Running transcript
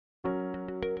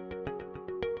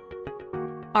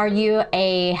Are you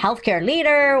a healthcare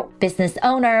leader, business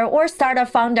owner, or startup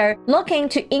founder looking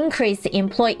to increase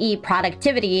employee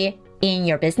productivity in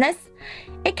your business?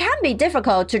 It can be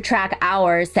difficult to track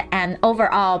hours and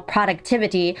overall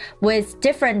productivity with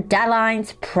different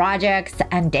deadlines, projects,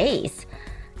 and days.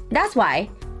 That's why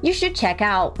you should check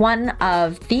out one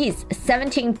of these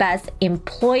 17 best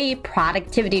employee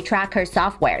productivity tracker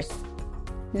softwares.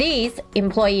 These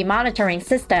employee monitoring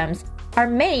systems are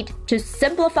made to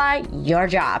simplify your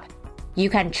job. You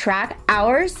can track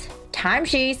hours,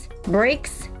 timesheets,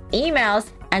 breaks, emails,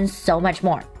 and so much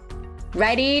more.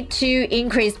 Ready to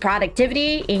increase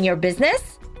productivity in your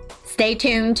business? Stay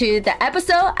tuned to the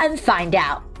episode and find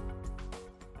out.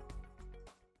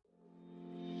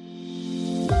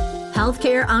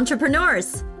 Healthcare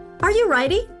entrepreneurs, are you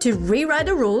ready to rewrite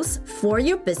the rules for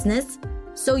your business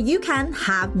so you can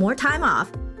have more time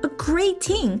off, a great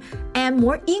team, and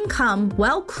more income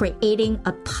while creating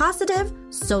a positive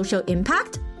social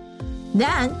impact?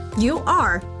 Then you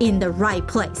are in the right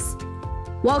place.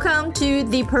 Welcome to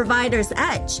The Provider's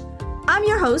Edge. I'm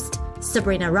your host,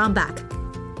 Sabrina Rombach.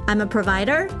 I'm a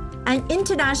provider, an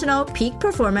international peak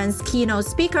performance keynote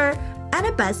speaker, and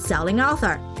a best-selling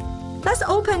author. Let's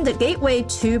open the gateway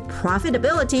to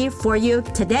profitability for you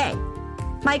today.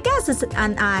 My guests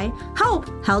and I help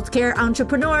healthcare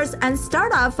entrepreneurs and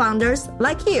startup founders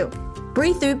like you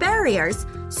breathe through barriers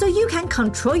so you can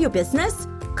control your business,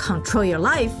 control your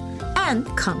life, and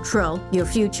control your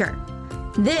future.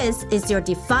 This is your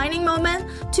defining moment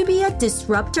to be a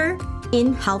disruptor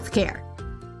in healthcare.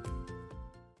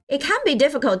 It can be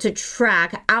difficult to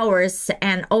track hours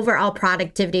and overall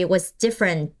productivity with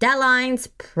different deadlines,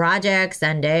 projects,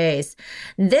 and days.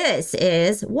 This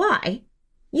is why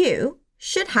you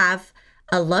should have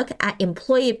a look at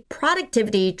employee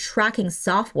productivity tracking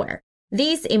software.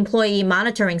 These employee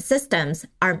monitoring systems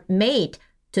are made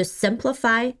to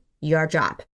simplify your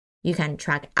job. You can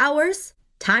track hours,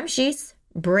 timesheets,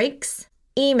 breaks,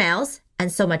 emails,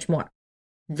 and so much more.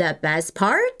 The best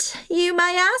part, you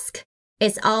might ask?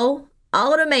 It's all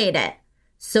automated,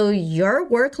 so your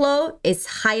workload is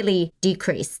highly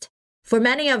decreased. For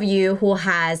many of you who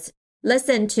has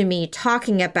listened to me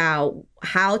talking about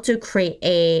how to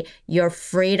create your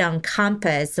freedom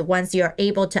compass once you're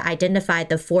able to identify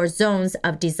the 4 zones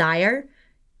of desire,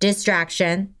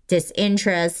 distraction,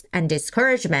 disinterest, and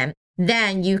discouragement,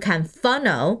 then you can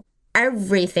funnel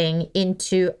everything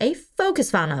into a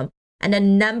focus funnel. And the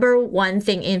number one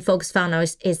thing in focus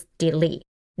funnels is delete.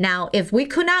 Now, if we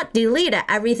could not delete it,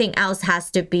 everything else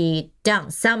has to be done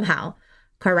somehow,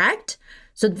 correct?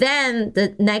 So then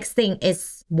the next thing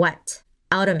is what?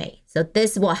 Automate. So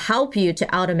this will help you to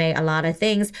automate a lot of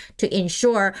things to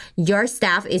ensure your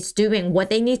staff is doing what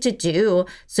they need to do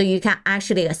so you can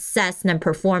actually assess their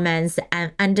performance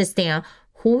and understand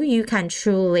who you can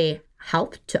truly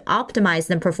help to optimize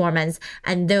the performance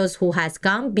and those who has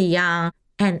gone beyond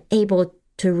and able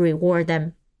to reward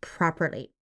them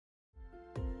properly.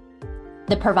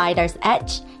 The Provider's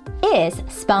Edge is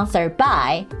sponsored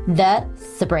by the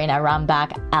Sabrina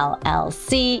Rombach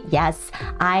LLC. Yes,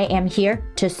 I am here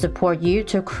to support you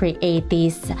to create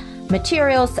these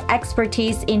materials,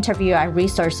 expertise, interview, and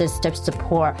resources to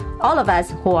support all of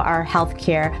us who are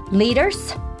healthcare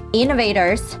leaders,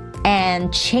 innovators,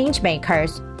 and change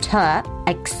makers to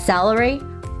accelerate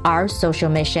our social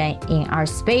mission in our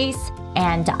space.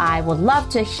 And I would love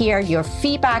to hear your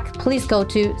feedback. Please go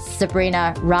to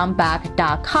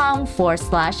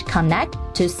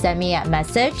sabrinarombach.com/connect to send me a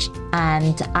message.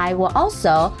 And I will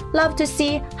also love to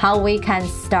see how we can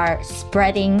start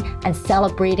spreading and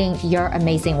celebrating your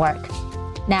amazing work.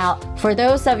 Now, for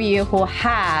those of you who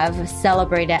have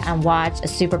celebrated and watched a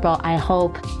Super Bowl, I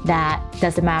hope that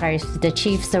doesn't matter if the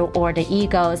Chiefs or the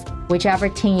Eagles, whichever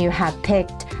team you have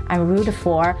picked and rooted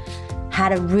for,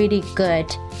 had a really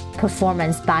good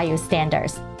performance by your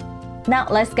standards. Now,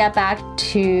 let's get back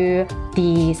to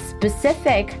the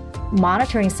specific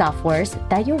monitoring softwares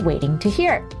that you're waiting to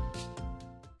hear.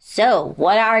 So,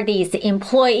 what are these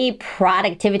employee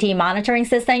productivity monitoring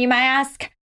systems, you might ask?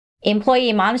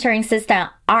 Employee monitoring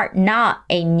systems are not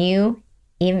a new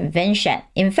invention.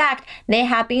 In fact, they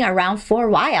have been around for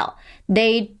a while.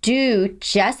 They do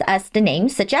just as the name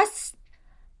suggests,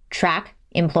 track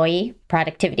employee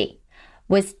productivity.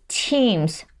 With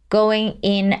teams going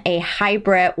in a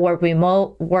hybrid or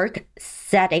remote work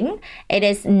setting, it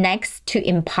is next to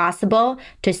impossible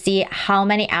to see how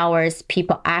many hours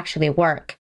people actually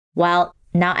work. Well,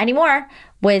 not anymore.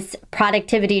 With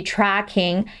productivity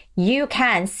tracking, you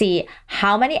can see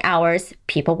how many hours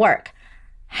people work,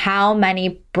 how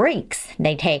many breaks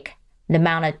they take, the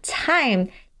amount of time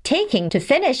taking to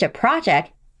finish a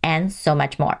project, and so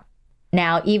much more.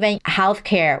 Now, even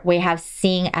healthcare, we have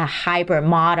seen a hybrid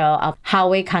model of how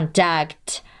we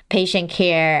conduct patient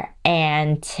care,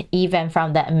 and even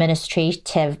from the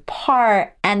administrative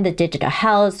part and the digital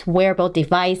health, wearable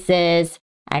devices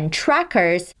and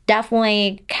trackers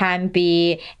definitely can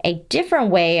be a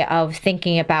different way of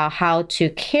thinking about how to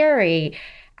carry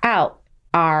out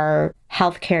our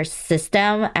healthcare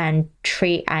system and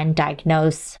treat and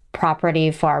diagnose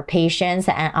properly for our patients,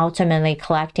 and ultimately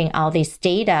collecting all this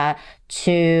data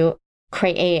to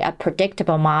create a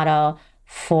predictable model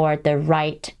for the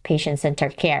right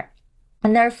patient-centered care.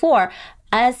 And therefore,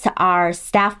 as our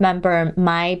staff member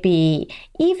might be,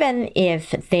 even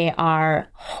if they are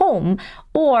home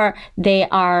or they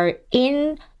are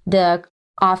in the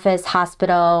office,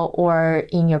 hospital, or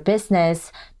in your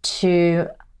business to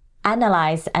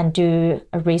analyze and do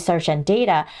research and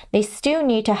data, they still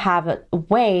need to have a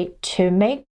way to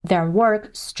make their work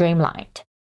streamlined.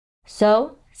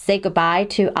 So say goodbye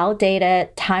to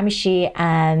outdated timesheet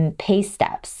and pay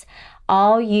stubs.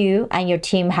 All you and your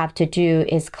team have to do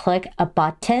is click a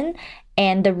button,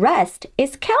 and the rest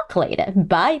is calculated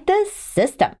by the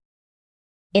system.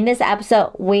 In this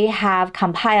episode, we have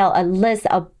compiled a list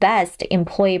of best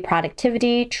employee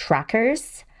productivity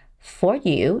trackers for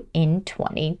you in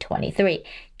 2023.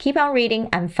 Keep on reading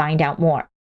and find out more.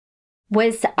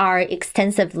 With our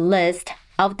extensive list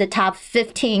of the top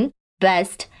 15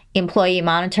 best employee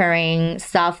monitoring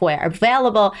software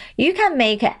available, you can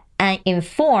make an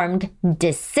informed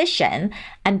decision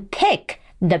and pick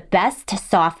the best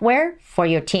software for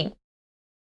your team.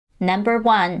 Number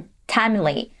 1,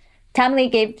 Timely. Timely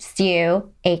gives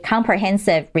you a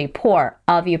comprehensive report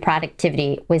of your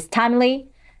productivity. With Timely,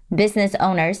 business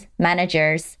owners,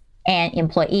 managers, and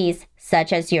employees,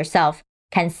 such as yourself,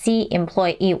 can see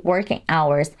employee working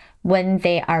hours, when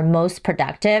they are most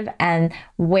productive, and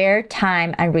where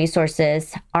time and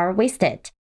resources are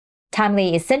wasted.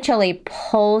 Timely essentially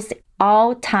pulls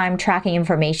all time tracking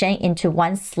information into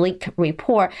one sleek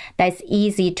report that's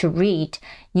easy to read.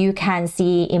 You can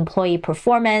see employee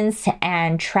performance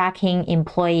and tracking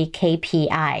employee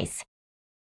KPIs.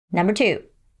 Number 2,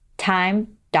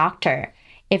 Time Doctor.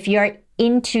 If you're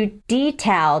into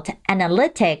detailed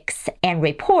analytics and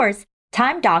reports,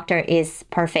 Time Doctor is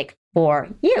perfect for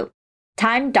you.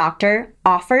 Time Doctor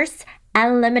offers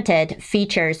unlimited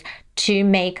features to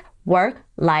make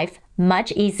work-life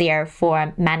much easier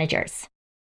for managers.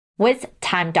 With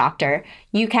Time Doctor,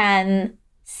 you can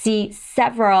see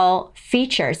several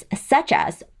features such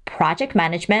as project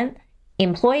management,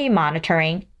 employee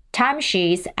monitoring,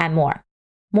 timesheets, and more.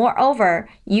 Moreover,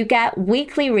 you get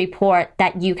weekly report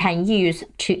that you can use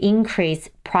to increase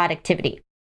productivity.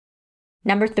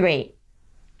 Number 3,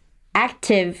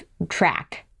 Active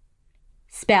Track.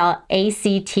 Spell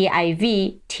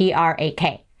ACTIVTRAK.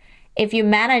 If you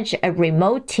manage a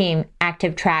remote team,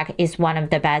 ActiveTrack is one of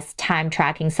the best time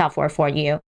tracking software for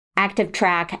you.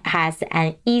 ActiveTrack has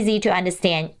an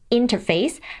easy-to-understand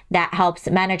interface that helps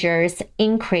managers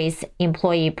increase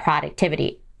employee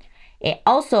productivity. It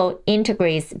also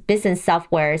integrates business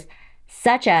softwares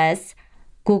such as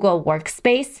Google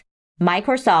Workspace,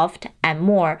 Microsoft, and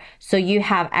more, so you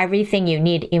have everything you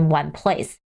need in one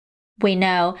place. We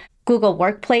know Google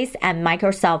Workspace and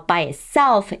Microsoft by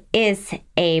itself is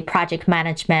a project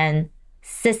management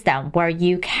system where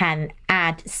you can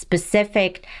add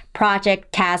specific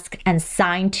project tasks and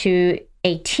assign to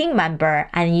a team member,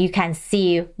 and you can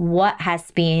see what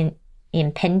has been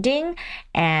impending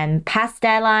and past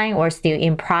deadline or still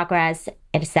in progress,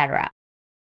 etc.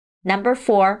 Number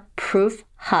 4, Proof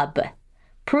Hub.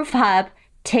 Proof Hub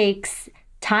takes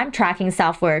time tracking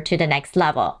software to the next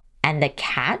level. And the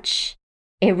catch?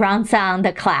 It runs on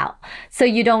the cloud, so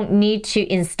you don't need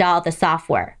to install the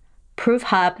software. Proof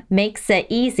Hub makes it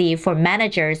easy for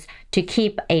managers to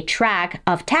keep a track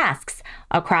of tasks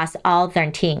across all their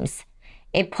teams.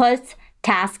 It puts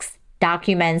tasks,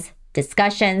 documents,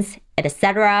 discussions,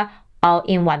 etc. all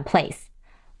in one place.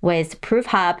 With Proof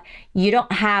Hub, you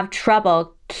don't have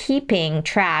trouble keeping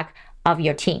track of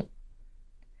your team.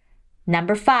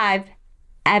 Number 5,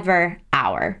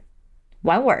 EverHour.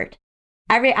 One word.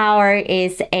 EverHour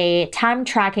is a time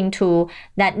tracking tool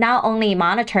that not only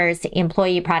monitors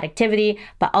employee productivity,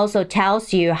 but also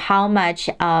tells you how much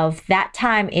of that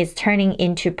time is turning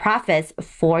into profits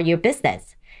for your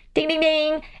business. Ding, ding,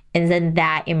 ding. Isn't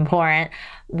that important?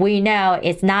 We know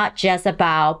it's not just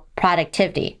about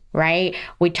productivity, right?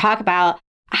 We talk about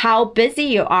how busy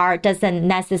you are doesn't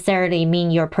necessarily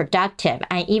mean you're productive.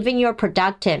 And even you're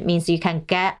productive means you can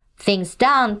get things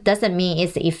done doesn't mean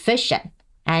it's efficient.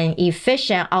 And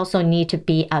efficient also need to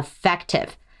be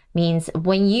effective. Means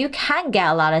when you can get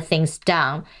a lot of things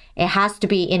done, it has to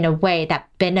be in a way that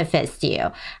benefits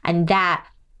you. And that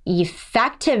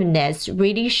effectiveness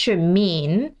really should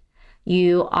mean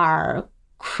you are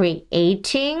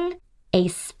creating a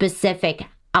specific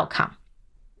outcome.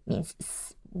 Means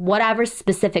whatever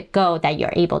specific goal that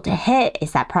you're able to hit,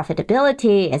 is that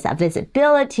profitability, is that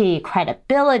visibility,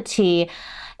 credibility,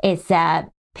 is that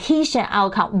patient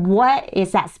outcome, what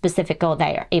is that specific goal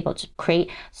that you're able to create?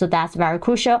 So that's very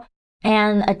crucial.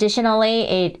 And additionally,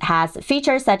 it has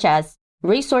features such as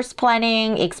resource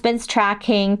planning, expense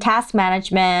tracking, task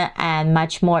management, and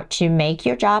much more to make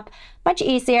your job much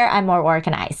easier and more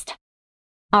organized.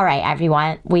 All right,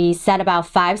 everyone, we said about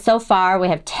 5 so far. We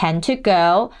have 10 to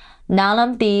go. None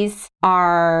of these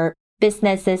are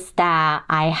businesses that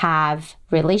I have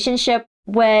relationship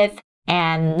with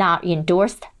and not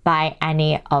endorsed by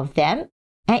any of them.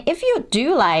 And if you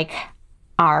do like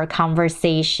our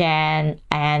conversation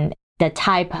and the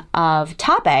type of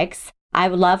topics, I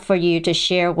would love for you to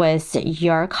share with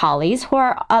your colleagues who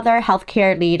are other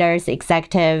healthcare leaders,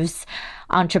 executives,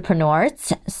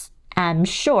 entrepreneurs. I'm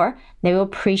sure they will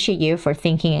appreciate you for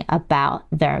thinking about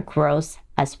their growth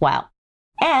as well.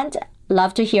 And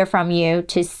love to hear from you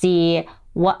to see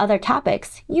what other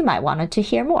topics you might want to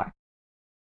hear more.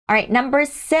 All right, number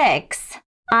 6,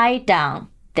 I done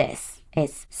this.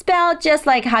 It's spelled just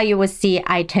like how you would see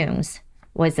iTunes,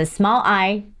 with a small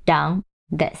I, done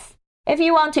this. If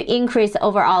you want to increase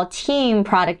overall team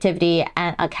productivity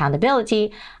and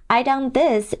accountability, I done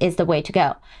this is the way to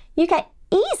go. You can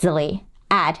easily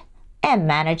add and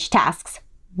manage tasks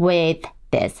with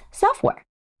this software.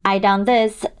 I done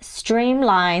this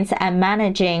streamlines and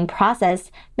managing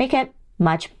process, make it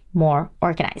much more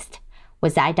organized.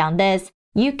 With I done this,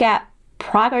 you get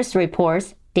progress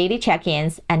reports, daily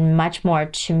check-ins, and much more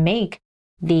to make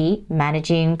the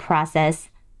managing process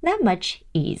that much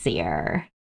easier.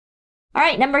 All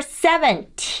right, number 7,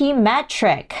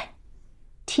 T-Metric.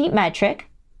 T-Metric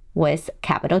with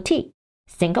capital T,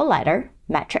 single letter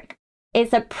metric.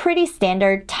 It's a pretty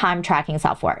standard time tracking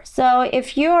software. So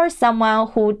if you're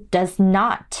someone who does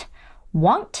not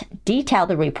want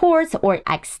detailed reports or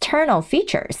external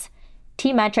features,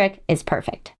 T-Metric is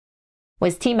perfect.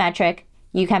 With T-Metric,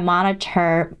 you can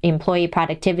monitor employee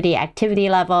productivity, activity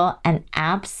level, and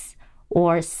apps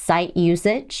or site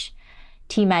usage.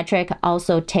 T-Metric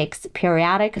also takes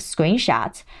periodic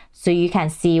screenshots so you can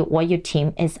see what your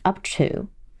team is up to.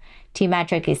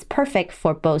 T-Metric is perfect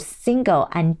for both single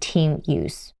and team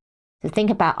use. So think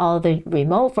about all the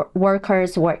remote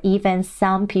workers or even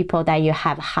some people that you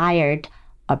have hired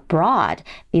abroad.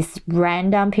 This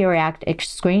random periodic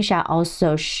screenshot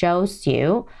also shows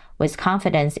you with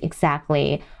confidence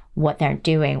exactly what they're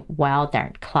doing while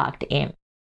they're clocked in.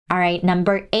 All right,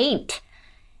 number 8,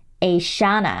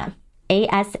 Asana.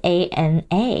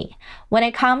 A-S-A-N-A. When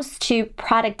it comes to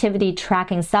productivity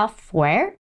tracking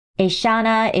software,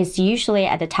 Asana is usually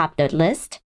at the top of the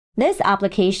list. This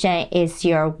application is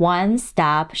your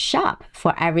one-stop shop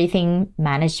for everything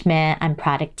management and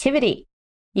productivity.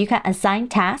 You can assign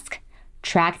tasks,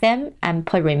 track them, and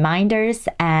put reminders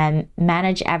and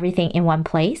manage everything in one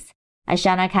place.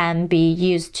 Asana can be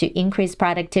used to increase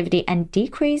productivity and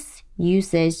decrease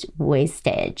usage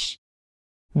wastage.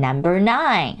 Number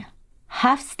 9,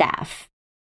 Hubstaff.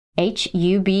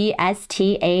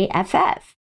 Hubstaff.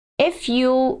 If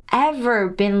you ever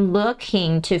been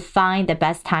looking to find the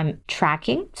best time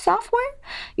tracking software,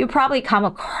 you probably come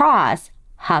across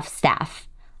Hubstaff.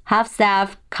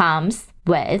 Hubstaff comes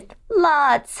with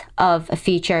lots of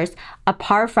features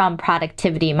apart from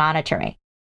productivity monitoring.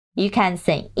 You can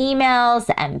send emails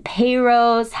and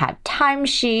payrolls, have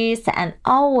timesheets, and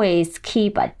always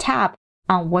keep a tab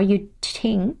on what your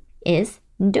team is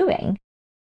doing.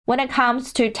 When it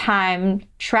comes to time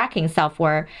tracking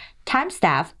software,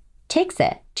 Timestaff takes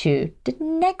it to the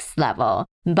next level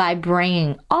by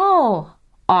bringing all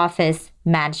office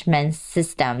management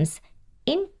systems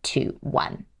into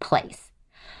one place.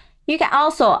 You can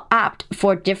also opt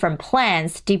for different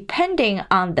plans depending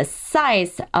on the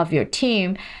size of your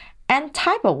team and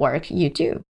type of work you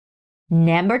do.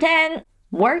 Number 10,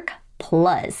 Work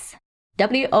Plus.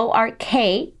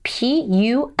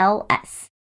 WorkPlus.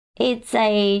 It's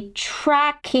a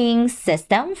tracking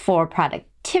system for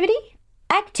productivity,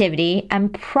 activity,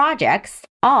 and projects,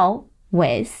 all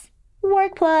with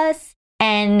WorkPlus.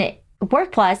 And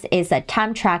WorkPlus is a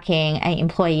time tracking and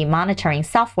employee monitoring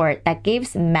software that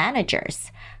gives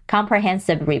managers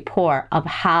comprehensive report of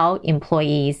how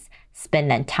employees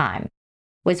spend their time.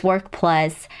 With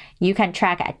WorkPlus, you can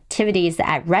track activities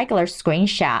at regular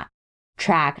screenshot,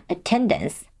 track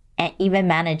attendance, and even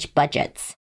manage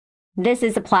budgets. This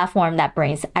is a platform that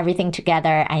brings everything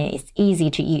together and is easy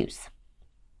to use.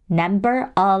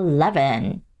 Number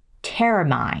 11,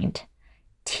 Terramind.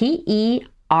 Teramind.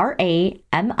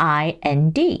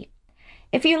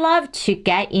 If you love to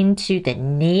get into the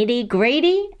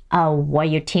nitty-gritty of what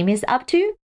your team is up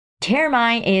to,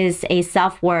 Terramind is a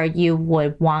software you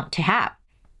would want to have.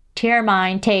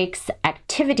 Terramind takes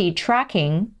activity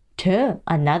tracking to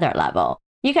another level.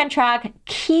 You can track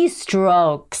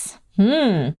keystrokes,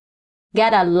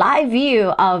 get a live view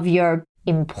of your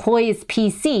employee's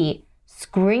PC,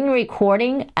 screen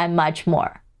recording, and much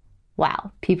more.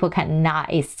 Wow, people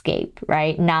cannot escape,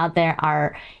 right? Now there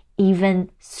are even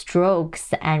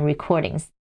strokes and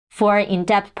recordings. For an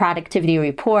in-depth productivity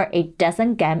report, it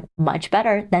doesn't get much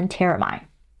better than Terramind.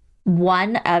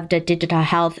 One of the digital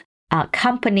health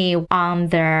company on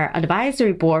their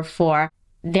advisory board for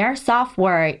their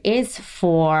software is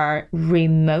for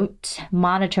remote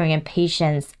monitoring and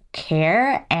patients'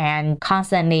 care and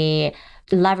constantly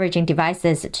leveraging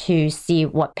devices to see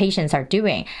what patients are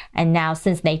doing. And now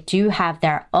since they do have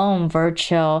their own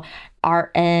virtual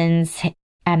RNs,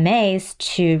 MAs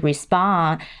to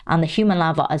respond on the human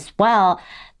level as well,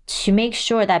 to make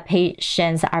sure that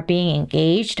patients are being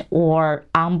engaged or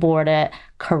onboarded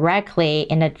correctly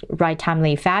in the right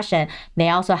timely fashion, they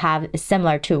also have,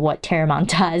 similar to what Terramind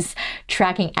does,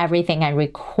 tracking everything and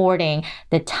recording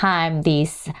the time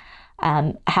these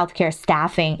healthcare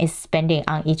staffing is spending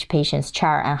on each patient's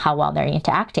chart and how well they're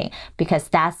interacting. Because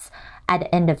that's, at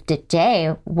the end of the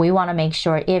day, we want to make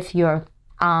sure if you're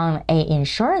on an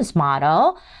insurance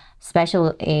model,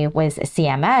 especially with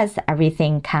CMS,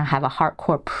 everything can have a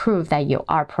hardcore proof that you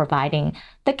are providing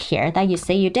the care that you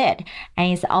say you did.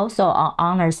 And it's also an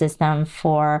honor system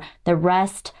for the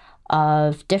rest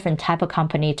of different type of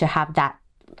company to have that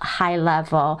high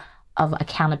level of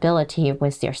accountability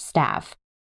with their staff.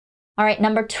 All right,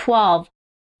 number 12,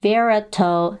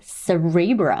 Verito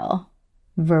Cerebro.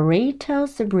 Verito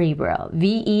Cerebro,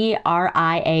 Veriato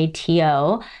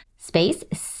space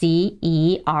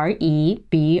Cerebral.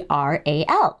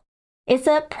 It's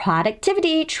a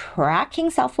productivity tracking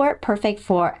software perfect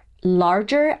for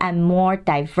larger and more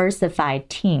diversified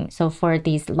teams. So for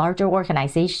these larger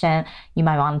organizations, you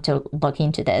might want to look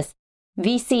into this.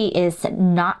 VC is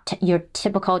not your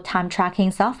typical time tracking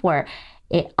software.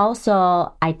 It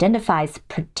also identifies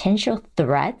potential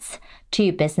threats to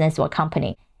your business or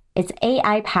company. Its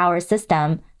AI-powered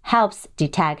system helps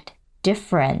detect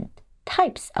different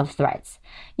types of threats.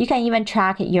 You can even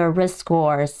track your risk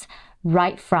scores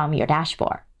right from your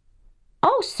dashboard.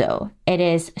 Also, it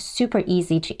is super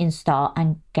easy to install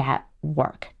and get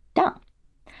work done.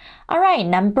 All right,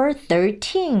 number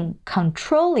 13,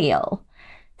 Controlio.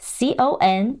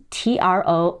 Controlio.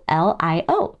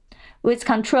 With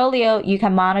Controlio, you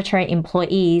can monitor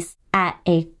employees at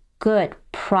a good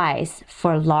price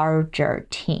for larger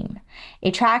team.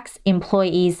 It tracks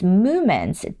employees'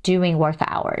 movements during work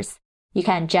hours. You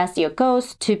can adjust your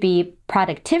goals to be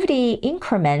productivity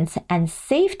increments and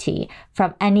safety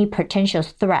from any potential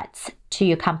threats to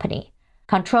your company.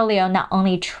 Controlio not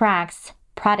only tracks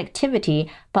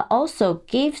productivity, but also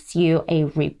gives you a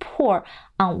report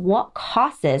on what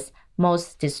causes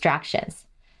most distractions.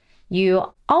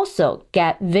 You also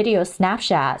get video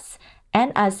snapshots,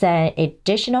 and as an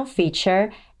additional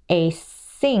feature, a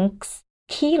syncs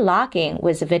key logging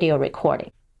with video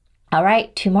recording. All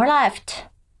right, 2 more left.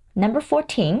 Number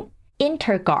 14,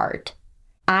 Interguard.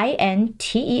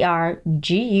 Interguard.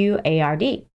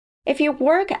 If you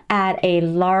work at a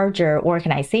larger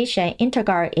organization,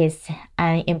 Interguard is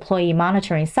an employee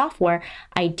monitoring software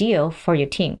ideal for your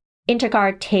team.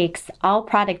 Interguard takes all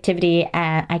productivity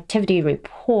and activity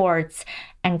reports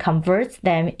and converts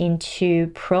them into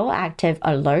proactive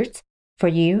alerts for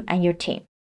you and your team.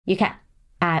 You can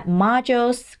add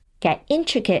modules, get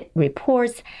intricate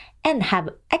reports, and have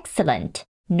excellent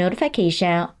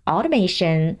notification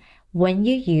automation when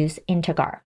you use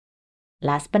Interguard.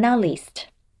 Last but not least,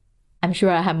 I'm sure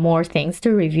I have more things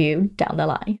to review down the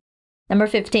line. Number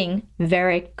 15,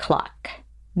 VeriClock.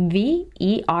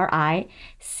 VeriClock.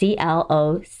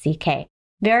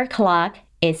 VeriClock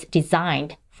is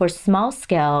designed for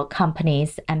small-scale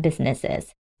companies and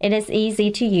businesses. It is easy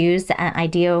to use and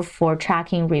ideal for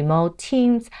tracking remote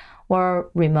teams or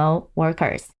remote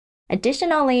workers.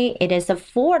 Additionally, it is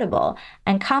affordable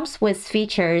and comes with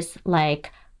features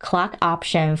like clock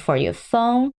option for your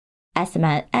phone,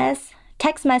 SMS,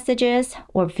 text messages,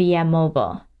 or via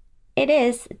mobile. It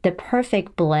is the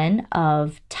perfect blend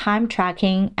of time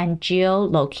tracking and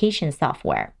geolocation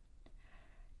software.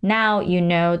 Now you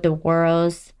know the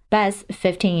world's best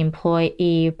 15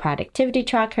 employee productivity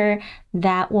tracker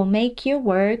that will make your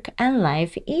work and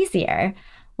life easier.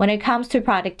 When it comes to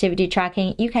productivity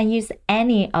tracking, you can use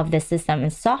any of the system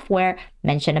and software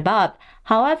mentioned above.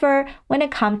 However, when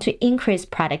it comes to increased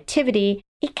productivity,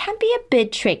 it can be a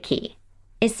bit tricky,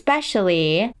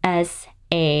 especially as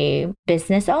a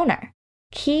business owner.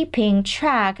 Keeping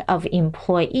track of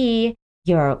employee,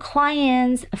 your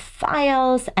clients,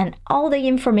 files, and all the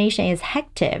information is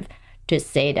hectic, to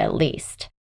say the least.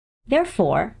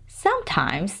 Therefore,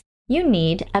 sometimes you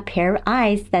need a pair of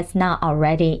eyes that's not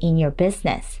already in your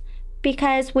business,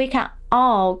 because we can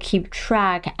all keep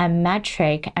track and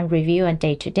metric and review on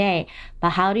day to day,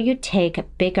 but how do you take a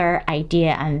bigger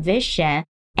idea and vision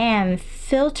and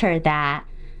filter that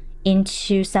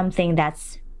into something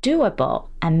that's doable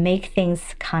and make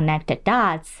things connect the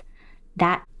dots?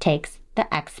 That takes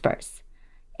the experts.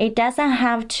 It doesn't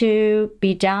have to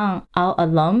be done all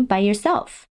alone by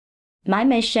yourself. My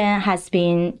mission has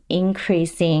been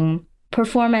increasing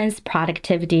performance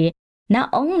productivity, not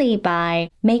only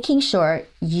by making sure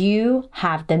you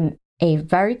have a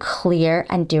very clear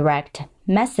and direct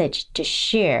message to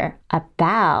share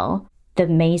about the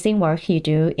amazing work you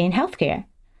do in healthcare,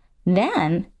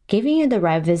 then giving you the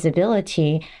right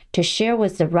visibility to share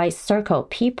with the right circle of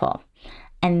people,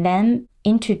 and then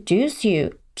introduce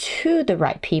you to the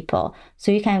right people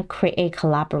so you can create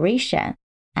collaboration.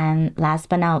 And last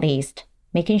but not least,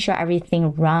 making sure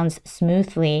everything runs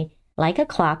smoothly like a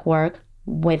clockwork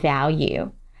without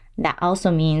you. That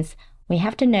also means we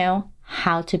have to know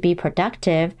how to be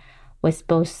productive with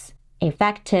both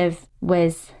effective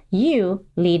with you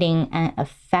leading an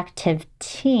effective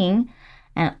team,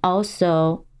 and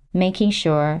also making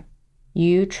sure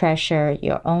you treasure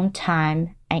your own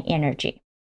time and energy.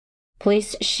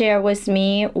 Please share with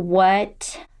me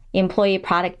what employee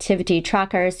productivity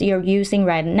trackers you're using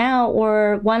right now,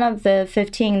 or one of the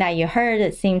 15 that you heard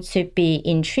that seems to be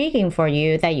intriguing for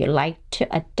you that you'd like to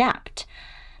adapt.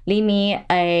 Leave me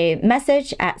a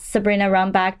message at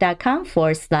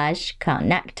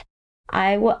sabrinarumback.com/connect.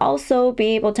 I will also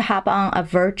be able to hop on a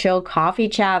virtual coffee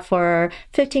chat for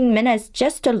 15 minutes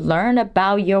just to learn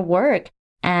about your work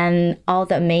and all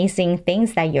the amazing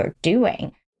things that you're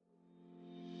doing.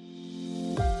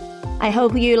 I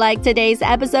hope you liked today's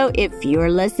episode. If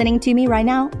you're listening to me right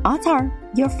now, odds are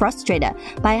you're frustrated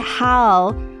by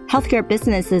how healthcare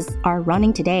businesses are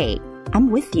running today. I'm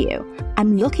with you.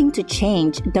 I'm looking to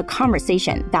change the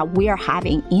conversation that we are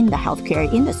having in the healthcare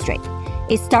industry.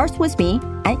 It starts with me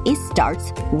and it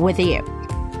starts with you.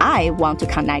 I want to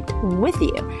connect with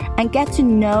you and get to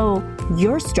know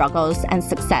your struggles and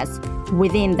success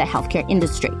within the healthcare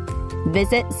industry.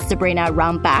 Visit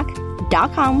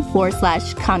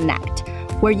sabrinarumback.com/connect,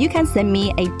 where you can send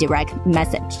me a direct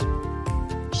message.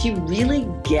 She really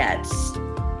gets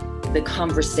the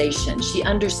conversation. She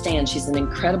understands. She's an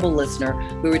incredible listener.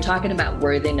 We were talking about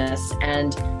worthiness,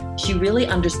 and she really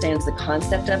understands the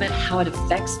concept of it, how it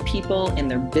affects people in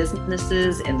their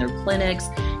businesses, in their clinics,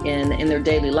 in their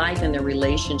daily life, in their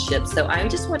relationships. So I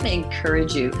just want to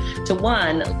encourage you to,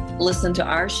 one, listen to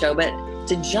our show, but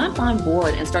to jump on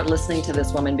board and start listening to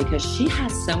this woman, because she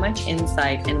has so much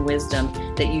insight and wisdom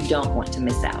that you don't want to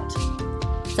miss out.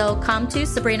 So come to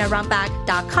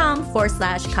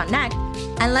sabrinarumback.com/connect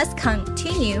and let's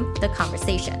continue the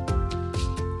conversation.